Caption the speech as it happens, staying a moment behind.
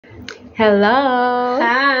Hello.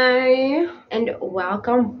 Hi. And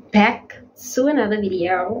welcome back to another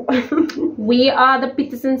video. We are the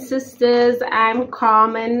Peterson sisters. I'm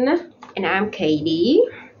Carmen. And I'm Katie.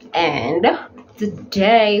 And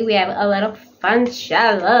today we have a lot of fun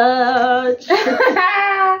challenge.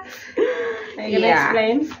 Are you gonna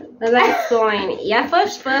explain? Let's explain. Yeah,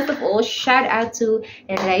 first of all, shout out to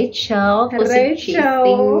Rachel for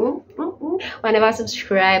suggesting one of our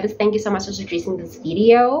subscribers. Thank you so much for suggesting this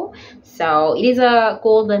video. So it is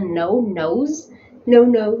called the no nose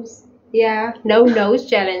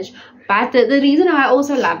challenge. But the reason I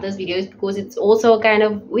also love this video is because it's also kind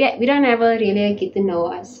of we don't ever really get to know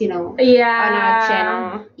us, on our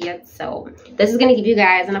channel yet. So this is gonna give you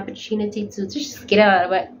guys an opportunity to just get a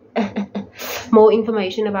little bit more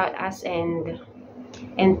information about us and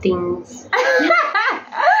things.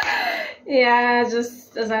 Yeah,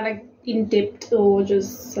 just as I like in depth or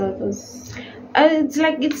just surface. It's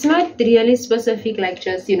like it's not really specific, like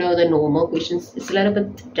just the normal questions. It's a little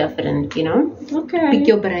bit different, Okay. Pick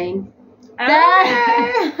your brain.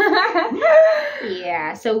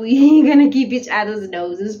 Yeah, so we're gonna keep each other's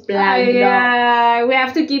noses plugged. Yeah, we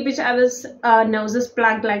have to keep each other's noses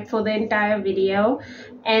plugged like for the entire video,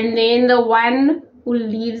 and then the one who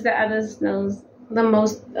leaves the other's nose the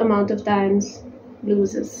most amount of times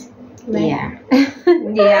loses. Yeah.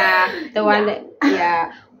 Yeah, the one that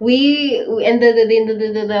we and the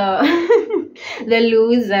the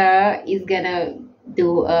loser is gonna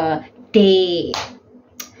do a day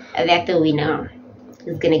that the winner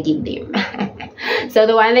is gonna give them. So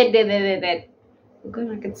the one that the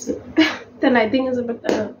lighting is a bit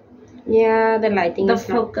the lighting the is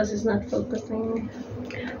focus is not focusing.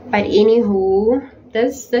 But anywho,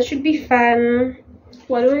 this should be fun.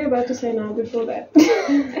 What were you about to say now before that?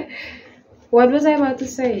 What was I about to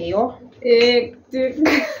say, yo?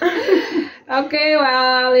 Okay,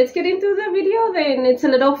 well, let's get into the video then. It's a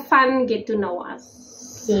little fun get to know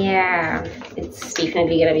us. Yeah, it's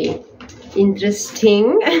definitely gonna be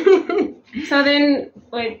interesting. So then,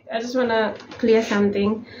 wait, I just wanna clear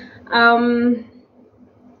something. Both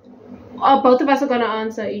of us are gonna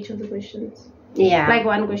answer each of the questions. Yeah. Like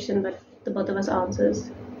one question, but the both of us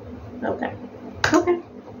answers. Okay. Okay.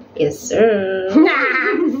 Yes, sir.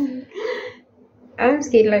 I'm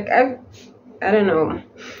scared. Like I don't know.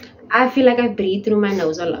 I feel like I breathe through my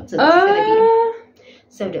nose a lot, so this is gonna be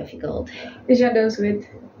so difficult. Is your nose wet?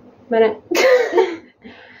 But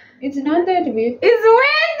it's not that wet. It's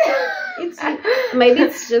wet. It's maybe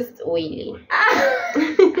it's just oily.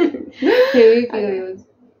 Here it goes.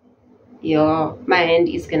 Yeah, my hand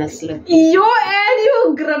is gonna slip. Your hand,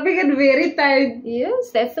 you're grabbing it very tight.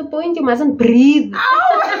 Yes, that's the point. You mustn't breathe.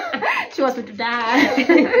 Ow! She wants me to die.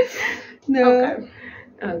 No.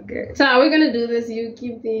 Okay. So are we gonna do this? You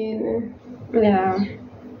keep the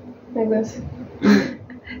like this.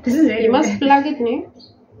 This is very you must plug it, no?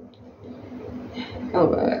 Oh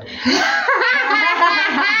god.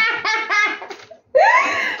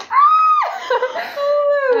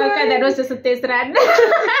 Okay, that was just a test run.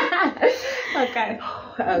 Okay,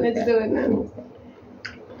 let's do it now.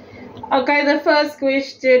 Okay, the first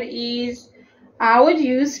question is, how would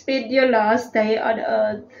you spend your last day on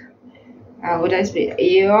Earth? How would I spend?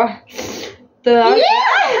 The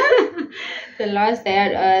last day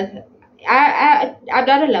on Earth. I'm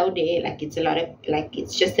not a low day. Like it's a lot of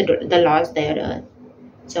it's just the last day on Earth.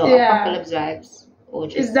 So apocalypse vibes. Or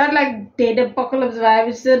just, it's not like dead apocalypse vibe.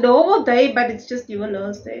 It's a normal day, but it's just your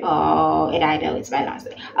last day. Oh, and I know it's my last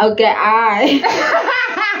day. Okay,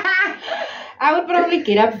 I would probably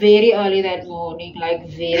get up very early that morning, like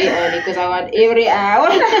very early, because I want every hour.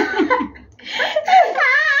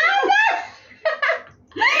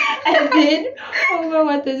 And then, oh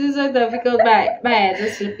my god, this is so difficult. My hands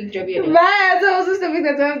are slipping from your neck. My hands are also slipping.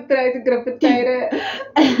 That's why I'm trying to grip it tighter.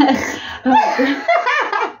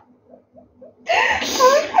 I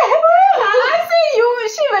see you.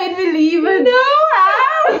 She made me leave it. No,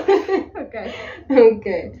 how?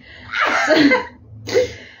 Okay. So,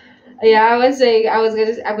 yeah, I was saying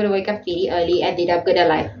I'm gonna wake up very early and then I'm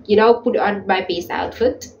gonna put on my best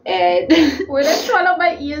outfit and wait, let's swallow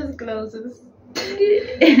my ears closes.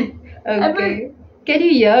 Okay. Can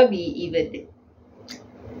you hear me even?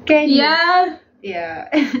 Can you? Yeah.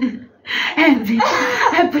 And then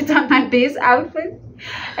I put on my best outfit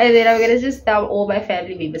and then I'm gonna just tell all my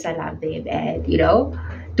family members I love them and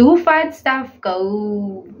do fun stuff.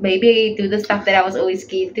 Go maybe do the stuff that I was always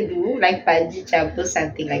scared to do, like bungee jump or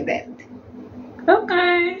something like that.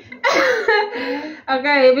 Okay.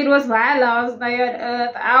 Okay, if it was my last day on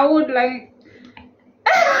Earth, I would like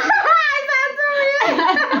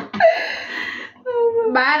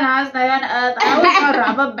My last day on earth, I was a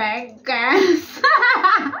rubber band gas.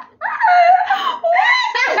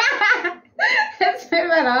 That's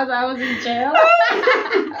my last. I was in jail.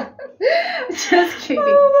 Just kidding.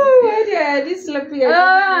 Oh my god, yeah, this slippy.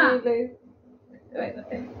 Ah.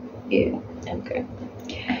 Yeah, okay.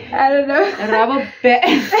 I don't know. Rubber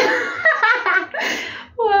band.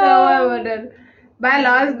 No, I wouldn't. My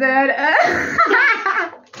last day on earth.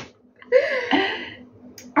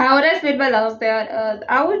 How would I spend my last day on earth?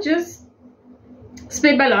 I would just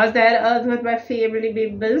spend my last day on earth with my family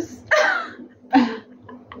members.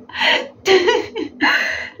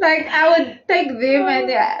 Like, I would take them and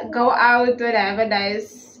go out and have a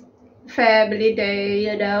nice family day,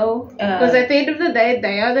 you know. Because at the end of the day,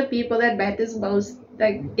 they are the people that matters most,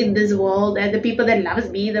 like, in this world, and the people that loves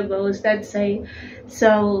me the most, I'd say.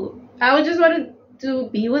 So I would just want to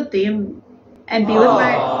be with them and be with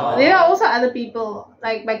my. There are also other people,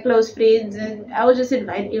 like my close friends, and I would just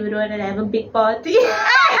invite everyone and have a big party.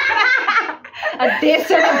 A death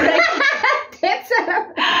celebration. Death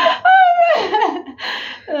celebration.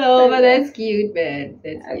 Oh, but that's cute, man.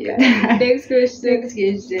 That's cute. Next question. Next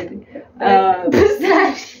question.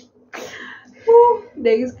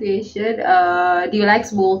 Next question. Do you like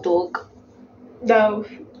small talk? No.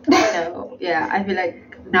 No. Yeah, I feel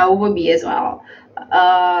like no for me as well.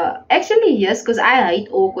 Actually, yes, because I hate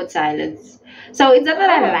awkward silence. So it's not that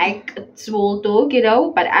I like small talk, you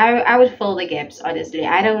know, but I would fill the gaps. Honestly,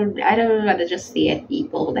 I don't want to just stare at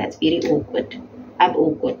people. That's very awkward. I'm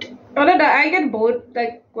awkward. I don't know. I get bored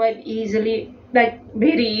like quite easily, like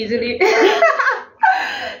very easily.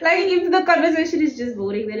 Like if the conversation is just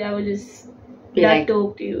boring, then I will just not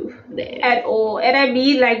talk to you at all. And I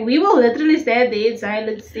mean, like we will literally stand there in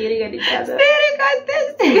silence, staring at each other. Staring at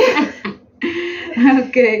this.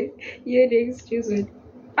 Okay, your next choose one.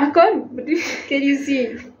 I can't. Can you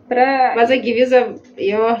see? Bruh. Must I give you some?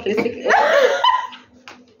 Let's take.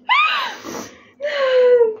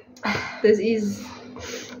 This is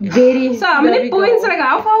very. So how many points? Like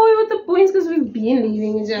how far away with the points? Because we've been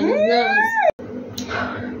leaving each other's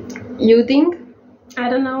nose. You think? I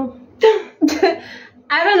don't know.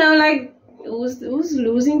 I don't know. Like who's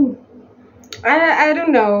losing? I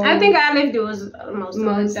don't know. I think I left yours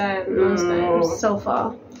most times so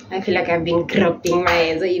far. I feel like I've been gripping my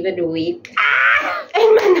hands are even weak.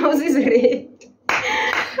 And my nose is red.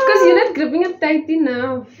 Because you're not gripping it tightly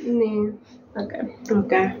now. No. Okay.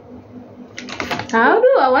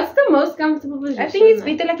 What's the most comfortable position? I think it's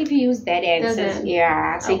better like if you use that answer. Okay.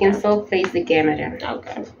 Yeah, so you can still face the camera.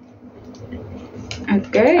 Okay.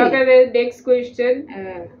 Okay. Okay, the next question.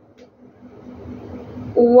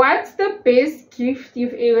 What's the best gift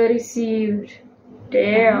you've ever received?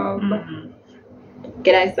 Damn.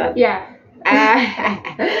 Can I start? Yeah.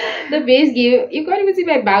 The best gift. You can't even see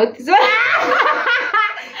my mouth. So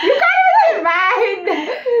You can't even mind.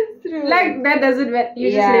 True. Like that doesn't matter.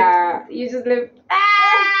 You just live.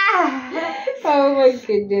 Oh my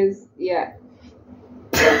goodness. Yeah.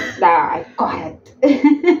 Nah, I got it.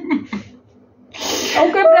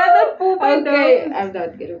 Okay, brother. Okay, I'm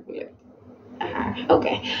not gonna pull it.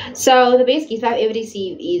 Okay, so the best gift I've ever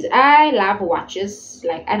received is I love watches.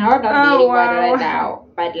 Like I know I'm not wearing one right now,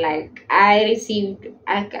 but like I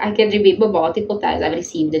can remember multiple times I've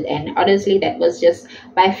received it, and honestly that was just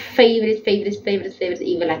my favorite.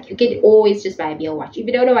 Even like you can always just buy me a watch. If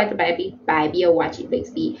you don't know what to buy me a watch. It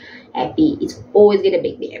makes me happy. It's always gonna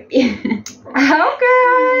make me happy.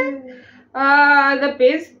 Okay. The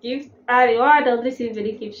best gift I don't receive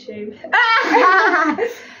any gift, shame.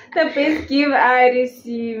 The best gift I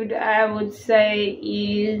received, I would say,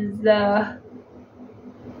 is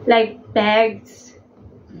like bags,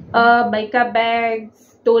 makeup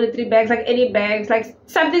bags, toiletry bags, like any bags, like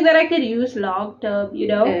something that I can use long term. You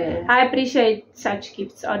know, I appreciate such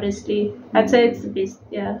gifts. Honestly, I'd say it's the best.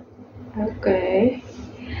 Yeah. Okay.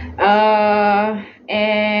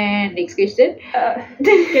 And next question.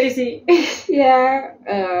 Can you see? Yeah.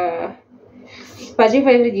 What's your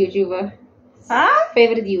favorite YouTuber? Huh?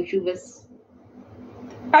 Favorite YouTubers?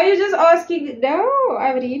 Are you just asking? No,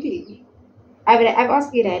 I'm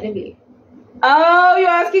asking randomly. Oh, you're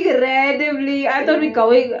asking randomly. I thought we're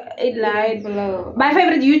going in line. Below. My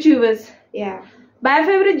favorite YouTubers. Yeah. My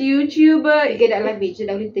favorite YouTuber. You can like mention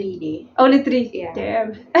only 3 days. Only 3? Yeah.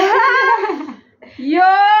 Damn. Yo,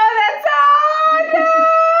 that's hard.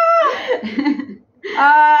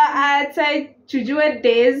 I'd say Juju and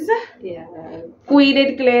Dez. Yeah. Queen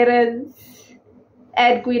and Clarence.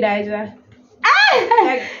 And Queen Aja.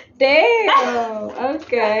 Damn.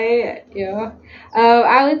 Okay. Yeah.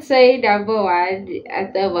 I would say number 1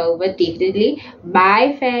 at the moment definitely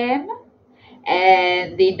my fam,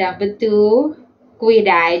 and then number 2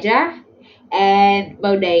 Kuidaija, and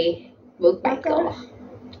Monet. Both Michael.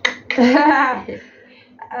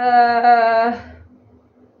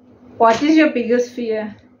 What is your biggest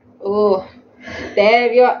fear? Oh,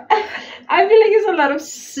 damn, you're. I feel like it's a lot of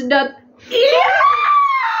snot.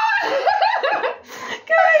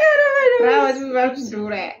 What's we about to do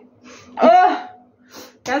that? Oh,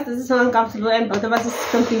 guys, this is so uncomfortable, and both of us is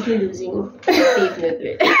completely losing.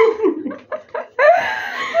 Definitely.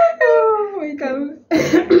 Oh my god.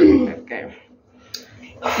 Okay.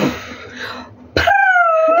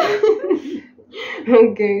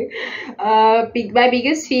 Okay. My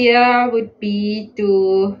biggest fear would be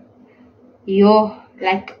to,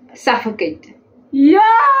 suffocate. Yeah,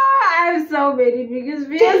 I have so many biggest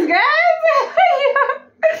fears, guys.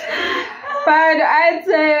 But I'd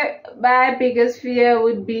say my biggest fear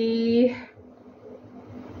would be,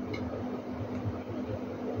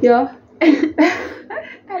 I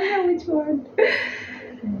don't know which one.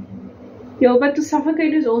 But to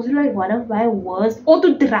suffocate is also like one of my worst. Or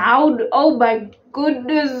to drown. Oh my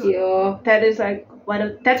goodness. Yeah. That is like one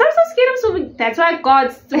of. That's why I'm so scared of swimming. That's why I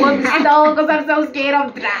can't swim still, because I'm so scared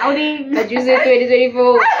of drowning. But you said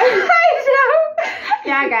 2024. I know.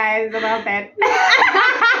 Yeah, guys, about that.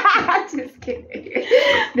 Just kidding.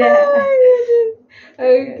 Oh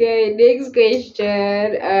okay, next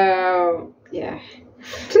question. Yeah.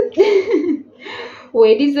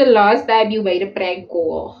 When is the last time you made a prank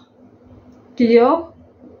call? Yo,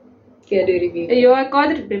 Can you remember? I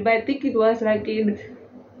can't remember. I think it was like in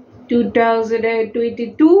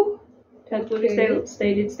 2022. That's when we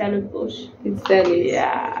stayed in Stellenbosch. It's Dallas.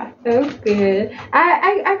 Yeah. Okay.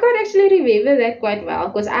 I can't actually remember that quite well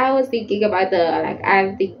because I was thinking about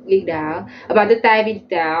I'm thinking now about the time in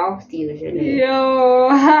town usually. Yo.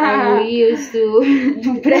 And we used to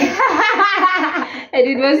do prank. And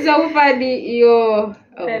it was so funny. Yo.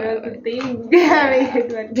 Oh, That was the thing. I mean,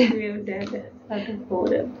 it was weird that I can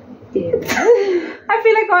hold it. yeah. I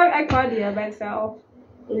feel like I can't hear myself.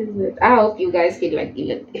 I hope you guys can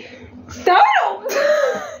even. Stop!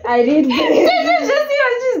 I didn't. Just see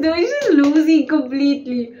what she's doing. She's losing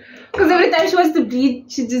completely. Because every time she wants to breathe,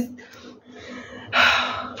 she just.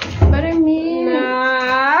 But I mean,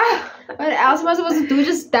 Nah. what else am I supposed to do?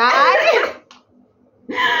 Just die?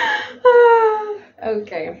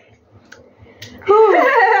 Okay.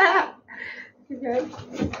 Okay.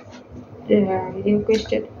 Yeah, your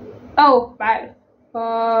question. Oh, bye.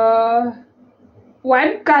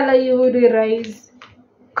 One color you would erase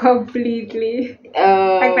completely.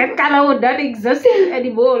 Like that color would not exist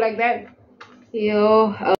anymore, like that.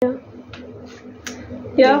 Yo.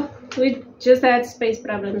 Yeah, we just had space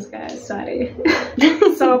problems, guys. Sorry.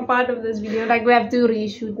 So part of this video, like we have to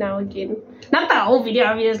reshoot now again. Not the whole video,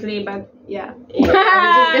 obviously, but yeah. I'm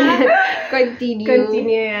just gonna continue.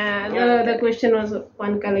 Continue. Yeah. The question was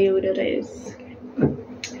one color you would erase.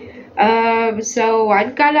 So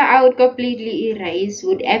one color I would completely erase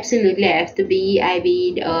would absolutely have to be,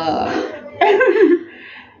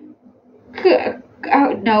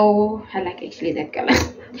 no, I like actually that color.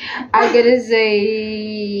 I'm gonna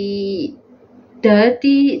say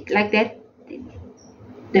dirty, like that.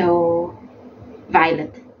 No,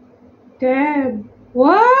 violet. Damn.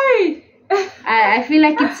 Why? I feel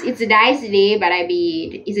like it's a nice name, but I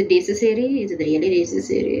mean, is it necessary? Is it really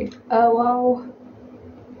necessary? Oh wow.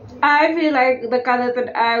 I feel like the color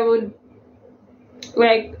that I would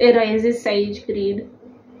like erase is sage green.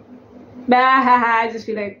 But I just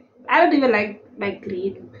feel like I don't even like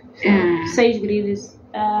green. So sage green is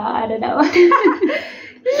I don't know.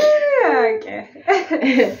 Yeah, okay.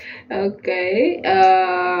 Okay.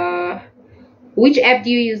 Which app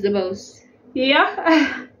do you use the most?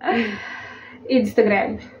 Yeah.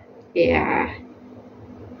 Instagram. Yeah,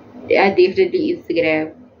 definitely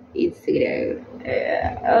Instagram.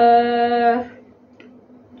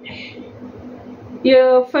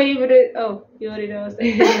 Your favorite? Oh, you already know.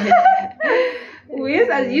 Yes,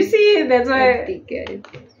 as you see, that's why.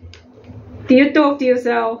 Do you talk to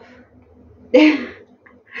yourself? I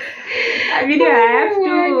mean, you have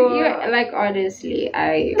to. Like honestly,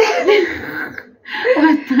 I.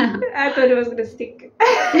 What the? I thought it was gonna stick.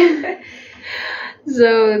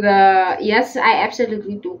 So yes, I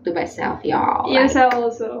absolutely talk to myself, y'all. Yes, I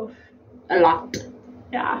also. A lot.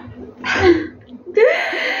 Yeah.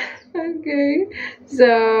 Okay. So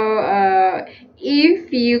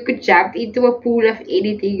if you could jump into a pool of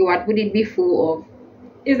anything, what would it be full of?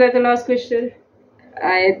 Is that the last question?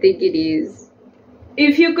 I think it is.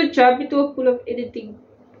 If you could jump into a pool of anything,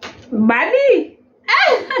 money.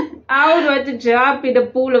 I would want to jump in a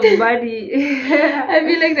pool of money. I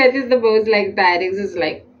feel like that is the most like that. It's just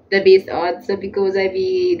like the best answer because I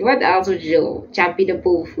mean, what else would you jump in a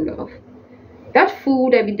bowl full of? Not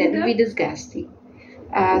food, I mean, that would be disgusting.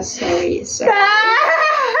 Sorry.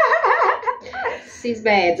 Since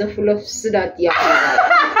my hands are full of snot, yeah.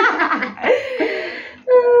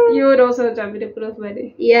 You would also jump in a pool of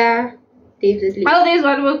money. Yeah, definitely. Oh, there's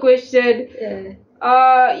one more question.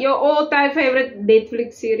 Your all-time favorite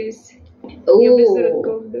Netflix series?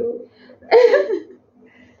 You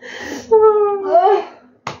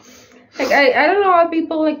Like I don't know how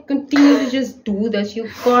people like continue to just do this. You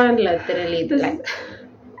can't literally like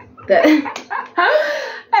that. And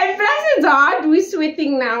plus it's hard. We're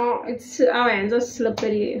sweating now. Our hands are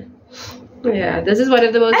slippery. Yeah, this is one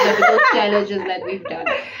of the most difficult challenges that we've done.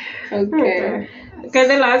 Okay. Okay,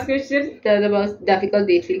 the last question. The most difficult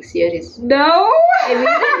Netflix series. No.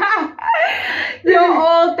 Your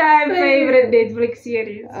all-time favorite Netflix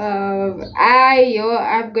series.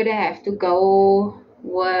 I'm gonna have to go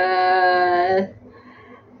with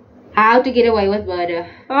How to Get Away with Murder.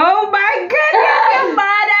 Oh my goodness,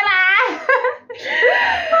 murder!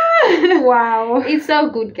 Wow, it's so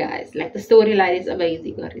good, guys. Like the storyline is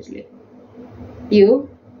amazing, honestly. You?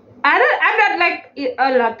 I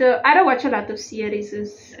don't watch a lot of series,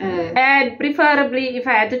 and preferably if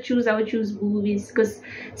I had to choose, I would choose movies because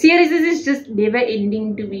series is just never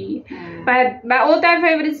ending to me. But my all-time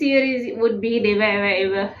favorite series would be Never Ever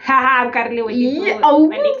Ever. Haha, I'm currently waiting for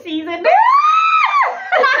my next season.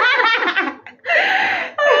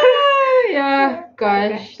 Yeah,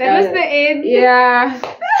 gosh, that was the end. Yeah.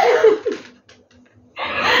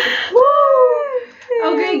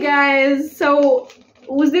 Okay, guys, so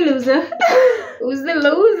who's the loser? Who's the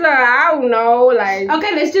loser? I don't know. Like,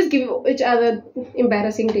 okay, let's just give each other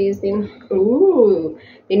embarrassing days then. Ooh.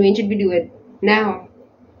 Then when should we do it? Now.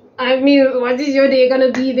 I mean, what is your day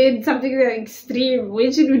gonna be then? Something extreme.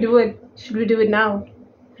 When should we do it? Should we do it now?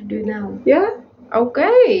 Do it now. Yeah.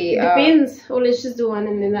 Okay. Depends. Or let's just do one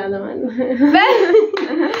and then the other one.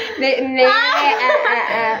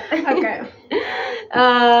 Okay.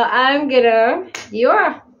 I'm gonna. You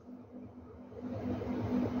are.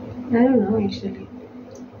 I don't know actually.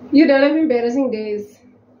 You don't have embarrassing days.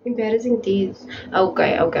 Embarrassing days.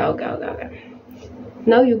 Okay.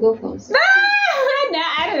 Now you go first. No,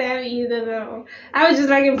 I don't have either though. I would just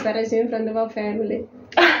like embarrass you in front of our family.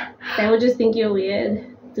 They would just think you're weird.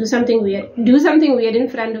 Do something weird in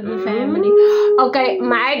front of the family. Okay,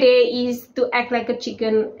 my day is to act like a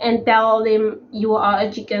chicken and tell them you are a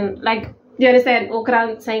chicken. Like, do you understand? Walk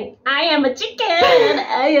around saying, I am a chicken.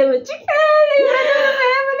 I am a chicken in front of the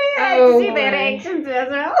family. I see their reactions as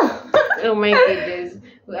well. Oh my goodness.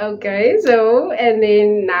 Okay, so, and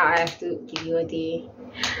then now I have to give you a day.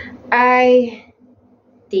 I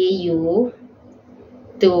dare you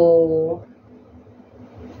to...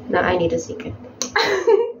 Now I need a second.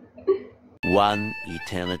 One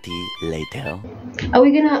eternity later. Are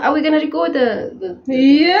we gonna record the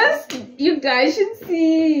Yes, you guys should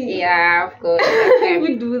see. Yeah, of course. Okay.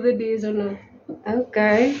 We do the days or no?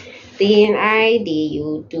 Okay. Then I dare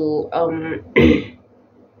you to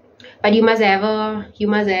but you must have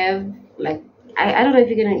like I don't know if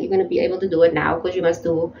you're gonna be able to do it now because you must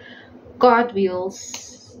do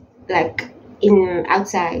cartwheels like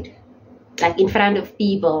outside. Like in front of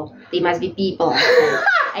people. There must be people outside.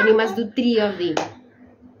 And you must do 3 of them.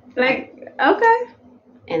 Like, okay.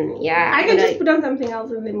 And yeah. I can just put on something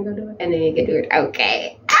else and then go do it. And then you can do it.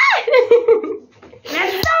 Okay.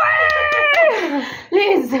 Let's do it!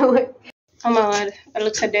 Let's do it. Oh my god, I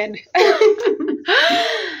look so dead.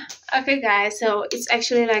 Okay guys, so it's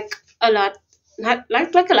actually like a lot. Not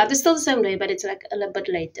like a lot, it's still the same day, but it's like a little bit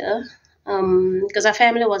later. Because our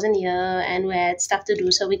family wasn't here and we had stuff to do,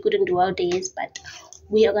 so we couldn't do our days, but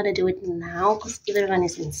we are gonna do it now because everyone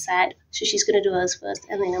is inside. So she's gonna do hers first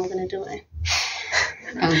and then I'm gonna do mine.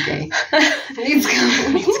 Okay. Let's go.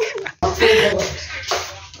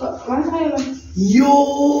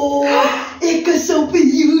 Yo, ik is op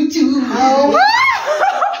YouTube. Oh.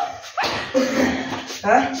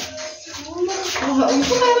 Huh?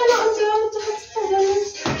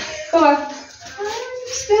 Kom maar.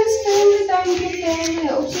 Speel met je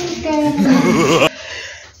op zo'n camera.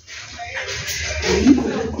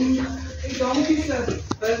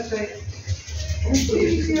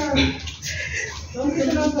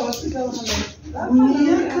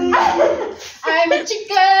 I'm a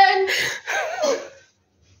chicken.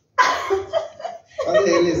 What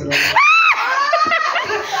the hell is wrong?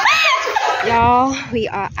 Y'all, we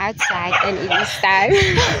are outside and it is time.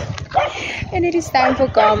 And it is time for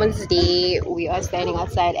Carmen's Day. We are standing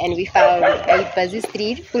outside and we found a busy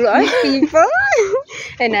street full of people.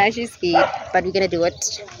 And now she's scared, but we're gonna do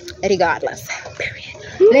it regardless. Period.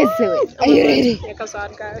 Let's do it. Are you ready? Hier kan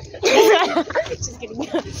aan guys. Just kidding.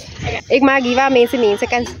 Ik maak hier waar mensen 1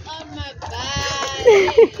 second.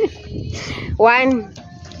 1,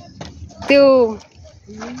 2,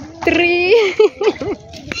 3.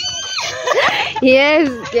 Yes,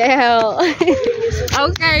 girl.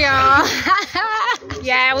 Okay, y'all.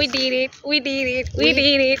 Yeah, we did it. We did it. We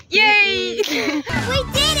did it. Yay! We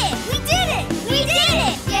did it! We did it! We did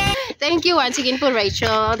it! Yay! Thank you once again for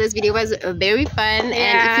Rachel. This video was very fun.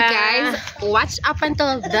 And if you guys watched up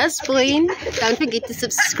until this point, don't forget to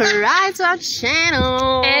subscribe to our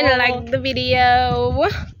channel. And like the video.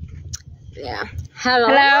 Yeah. Hello.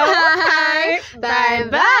 Hello. Bye.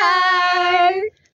 Bye.